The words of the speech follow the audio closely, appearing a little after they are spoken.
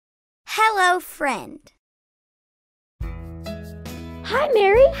Hello, friend. Hi,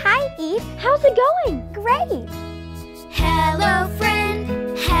 Mary. Hi, Eve. How's it going? Great. Hello, friend.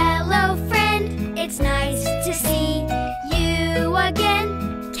 Hello, friend. It's nice to see you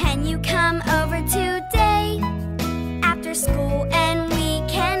again. Can you come over today? After school and we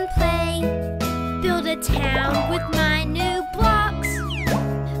can play. Build a town with my new blocks.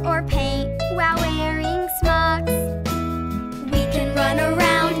 Or paint while wearing smocks. We can run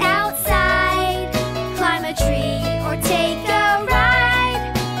around outside. Climb a tree or take a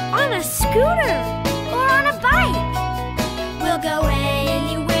ride. On a scooter or on a bike. We'll go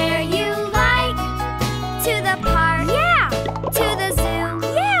anywhere you like. To the park. Yeah. To the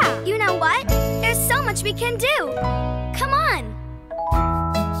zoo. Yeah. You know what? There's so much we can do. Come on.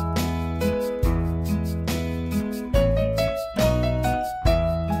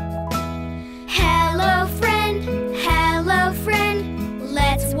 Hello, friend. Hello, friend.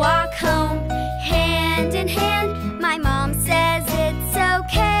 Let's walk home hand in hand. My mom says it's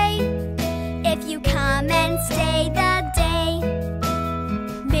okay if you come and stay the day.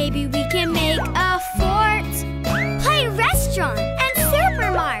 Maybe we can make a fort, play restaurant and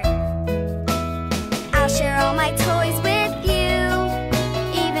supermart. I'll share all my toys with you,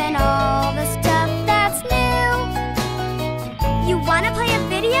 even all the stuff that's new. You wanna play a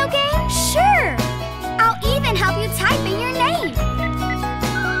video game? Sure! I'll even help you type in your name.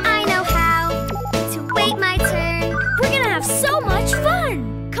 I know how to wait my turn. We're gonna have so much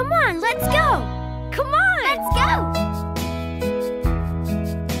fun! Come on, let's go! Come on! Let's go!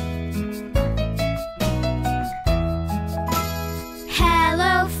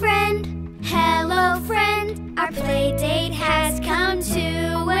 Hello, friend. Hello, friend. Our play date has come to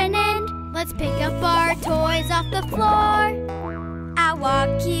an end. Let's pick up our toys off the floor. I'll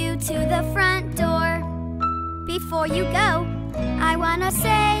walk you to the front door. Before you go, I wanna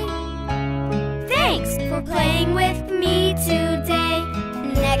say thanks for playing with me today.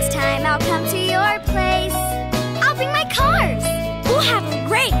 Next time I'll come to your place. I'll bring my cars. We'll have a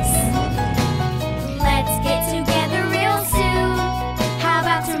race. Let's get together real soon. How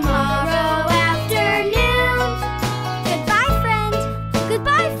about tomorrow afternoon? Goodbye, friend.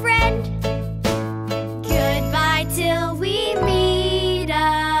 Goodbye, friend. Goodbye till we meet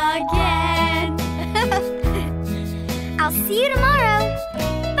again. I'll see you tomorrow.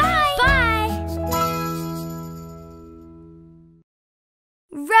 Bye. Bye.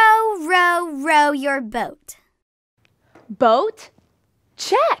 Row, row, row your boat. Boat?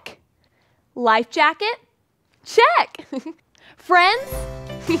 Check. Life jacket? Check. Friends?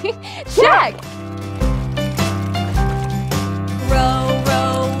 Check. Row,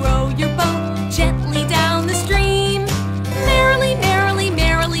 row, row your boat gently down the stream. Merrily, merrily,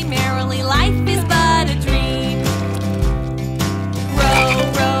 merrily, merrily, life is but a dream.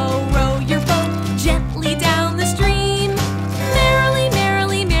 Row, row, row your boat gently down the stream. Merrily,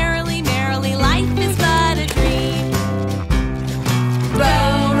 merrily, merrily, merrily, life is but a dream.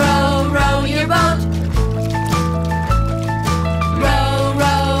 Row, row, row your boat. Row,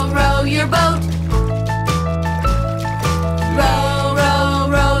 row, row your boat. Row, row,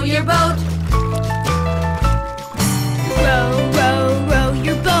 row your boat. Row, row, row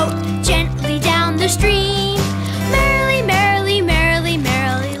your boat gently down the stream. Merrily, merrily, merrily,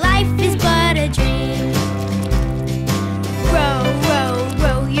 merrily, life is but a dream. Row, row,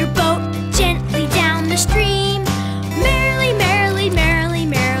 row your boat gently down the stream. Merrily, merrily, merrily,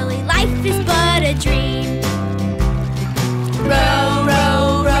 merrily, life is but a dream. Row,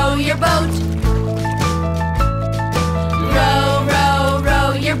 row, row your boat. Row, row,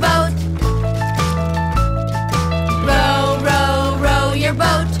 row your boat. Row, row, row your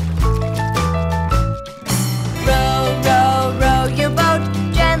boat. Row, row, row your boat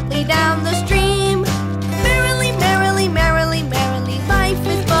gently down the stream. Merrily, merrily, merrily, merrily, life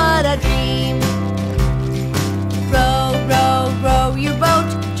is but a dream. Row, row, row your boat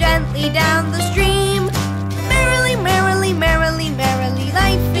gently down the stream. Merrily, merrily, merrily, merrily,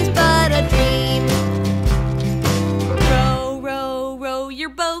 life is but a dream. Row, row, row your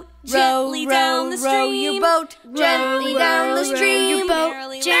boat gently down the stream. Row your boat gently down the stream.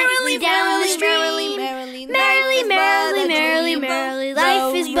 Gently down the stream. Merrily, Merrily, merrily, merrily, merrily,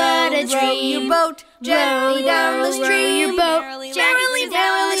 life is but a Row your dream. boat gently down the Row stream. your boat Merrily, merrily,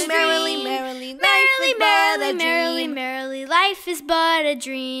 merrily, merrily, Merrily, merrily, merrily, merrily. merrily, life is but a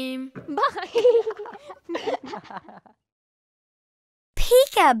dream. Bye.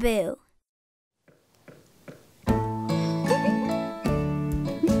 Peekaboo.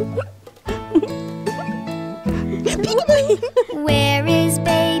 Where is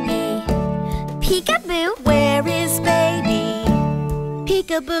baby? Peekaboo. Where is baby?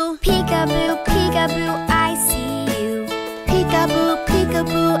 peekaboo. Peekaboo, peekaboo, I see you. Peekaboo,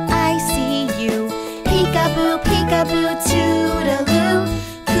 peekaboo, I see you. Peekaboo, peekaboo, toodaloo.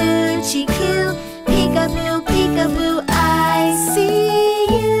 Coochie coo. Peekaboo, peekaboo, I see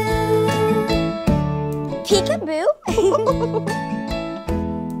you. Peekaboo?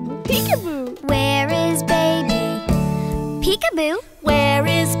 Peekaboo. Where is baby? Peekaboo. Where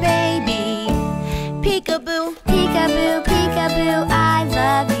is baby? Peekaboo. Peekaboo, peekaboo, I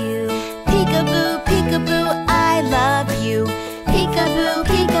love you. Peekaboo, peekaboo, I love you. Peekaboo,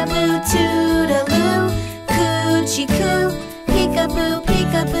 peekaboo, toodaloo. Coochie coo. Peekaboo,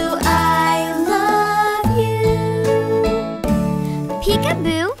 peekaboo, I love you.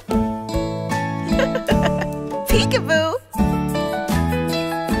 Peekaboo. Peekaboo.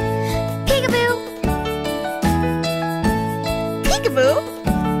 Peekaboo. Peekaboo.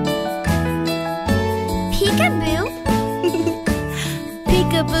 Peekaboo.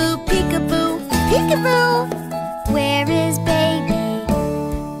 Peekaboo, peekaboo, peekaboo. Where is baby?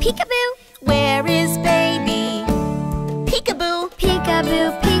 Peekaboo. Where is baby? Peekaboo. Peekaboo,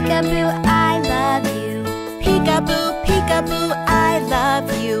 peekaboo, I love you. Peekaboo, peekaboo, I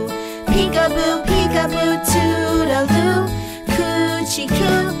love you. Peekaboo, peekaboo, toodaloo. Coochie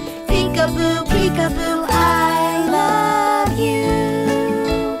coo. Peekaboo, peekaboo, I love you.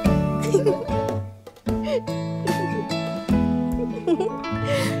 Peekaboo.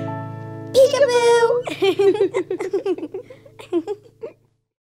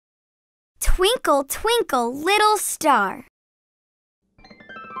 Twinkle, twinkle, little star.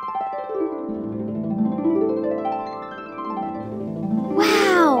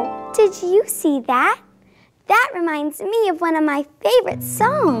 Wow! Did you see that? That reminds me of one of my favorite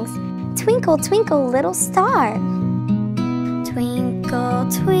songs, Twinkle, Twinkle, Little Star. Twinkle,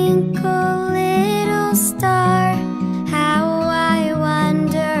 twinkle, little star, how I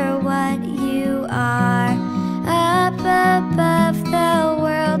wonder what you are. Up above the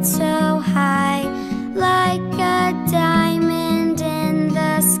world so high, like a diamond in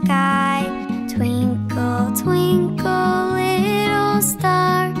the sky. Twinkle, twinkle, little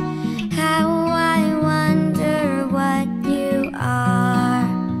star, how I wonder what you are.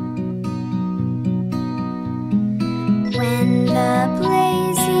 When the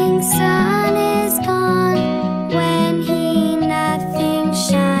blazing sun is gone, when he nothing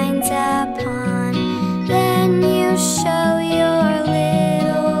shines upon, then you show your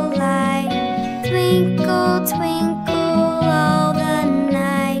little light. Twinkle, twinkle all the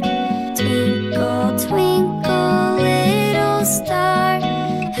night. Twinkle, twinkle, little star,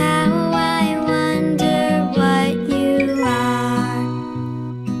 how I wonder what you are.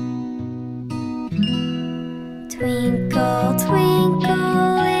 Twinkle, twinkle,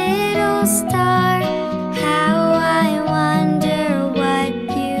 little star, how I wonder what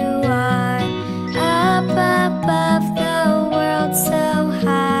you are. Up above the world so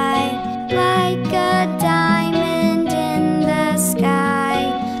high, like a diamond in the sky.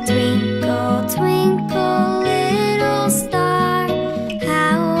 Twinkle, twinkle, little star,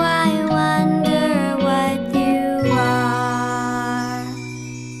 how I wonder what you are.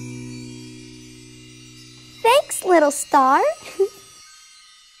 Thanks, little star.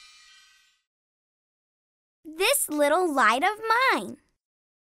 This little light of mine.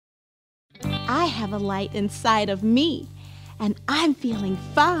 I have a light inside of me, and I'm feeling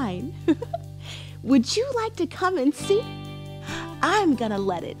fine. Would you like to come and see? I'm gonna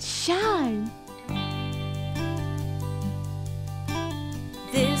let it shine.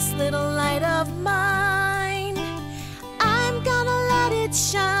 This little light of mine, I'm gonna let it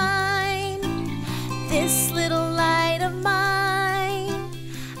shine. This little light of mine,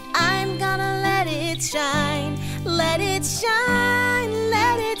 I'm gonna let it shine. Let it shine.